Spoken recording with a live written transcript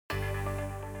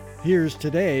Here's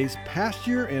today's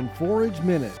Pasture and Forage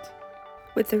Minute.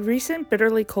 With the recent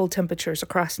bitterly cold temperatures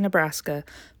across Nebraska,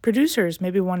 producers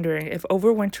may be wondering if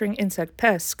overwintering insect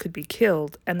pests could be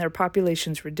killed and their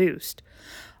populations reduced.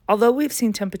 Although we've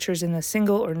seen temperatures in the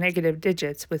single or negative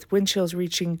digits, with wind chills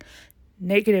reaching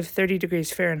negative 30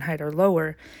 degrees Fahrenheit or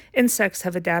lower, insects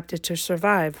have adapted to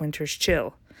survive winter's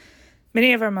chill.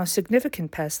 Many of our most significant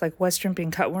pests, like western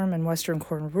bean cutworm and western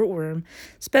corn rootworm,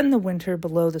 spend the winter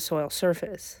below the soil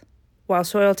surface. While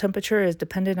soil temperature is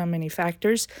dependent on many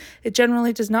factors, it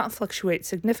generally does not fluctuate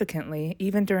significantly,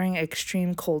 even during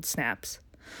extreme cold snaps.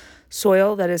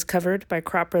 Soil that is covered by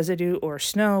crop residue or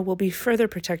snow will be further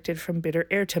protected from bitter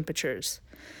air temperatures.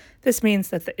 This means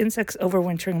that the insects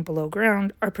overwintering below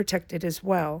ground are protected as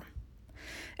well.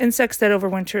 Insects that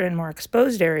overwinter in more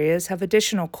exposed areas have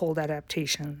additional cold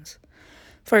adaptations.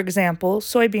 For example,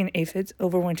 soybean aphids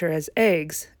overwinter as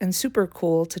eggs and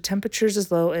supercool to temperatures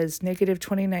as low as negative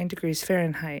 29 degrees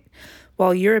Fahrenheit,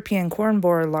 while European corn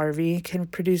borer larvae can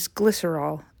produce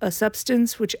glycerol, a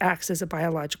substance which acts as a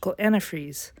biological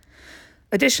antifreeze.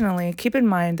 Additionally, keep in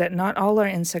mind that not all our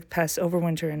insect pests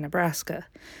overwinter in Nebraska.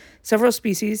 Several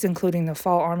species, including the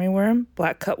fall armyworm,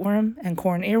 black cutworm, and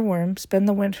corn earworm, spend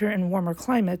the winter in warmer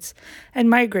climates and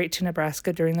migrate to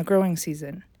Nebraska during the growing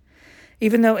season.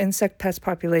 Even though insect pest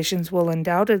populations will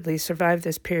undoubtedly survive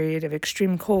this period of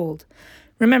extreme cold,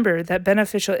 remember that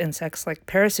beneficial insects like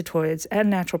parasitoids and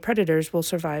natural predators will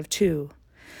survive too.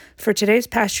 For today's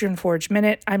Pasture and Forage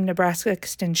Minute, I'm Nebraska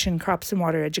Extension Crops and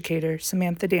Water Educator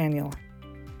Samantha Daniel.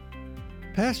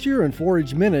 Pasture and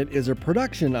Forage Minute is a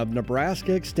production of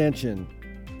Nebraska Extension.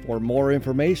 For more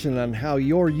information on how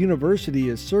your university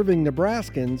is serving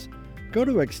Nebraskans, go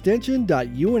to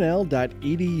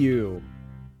extension.unl.edu.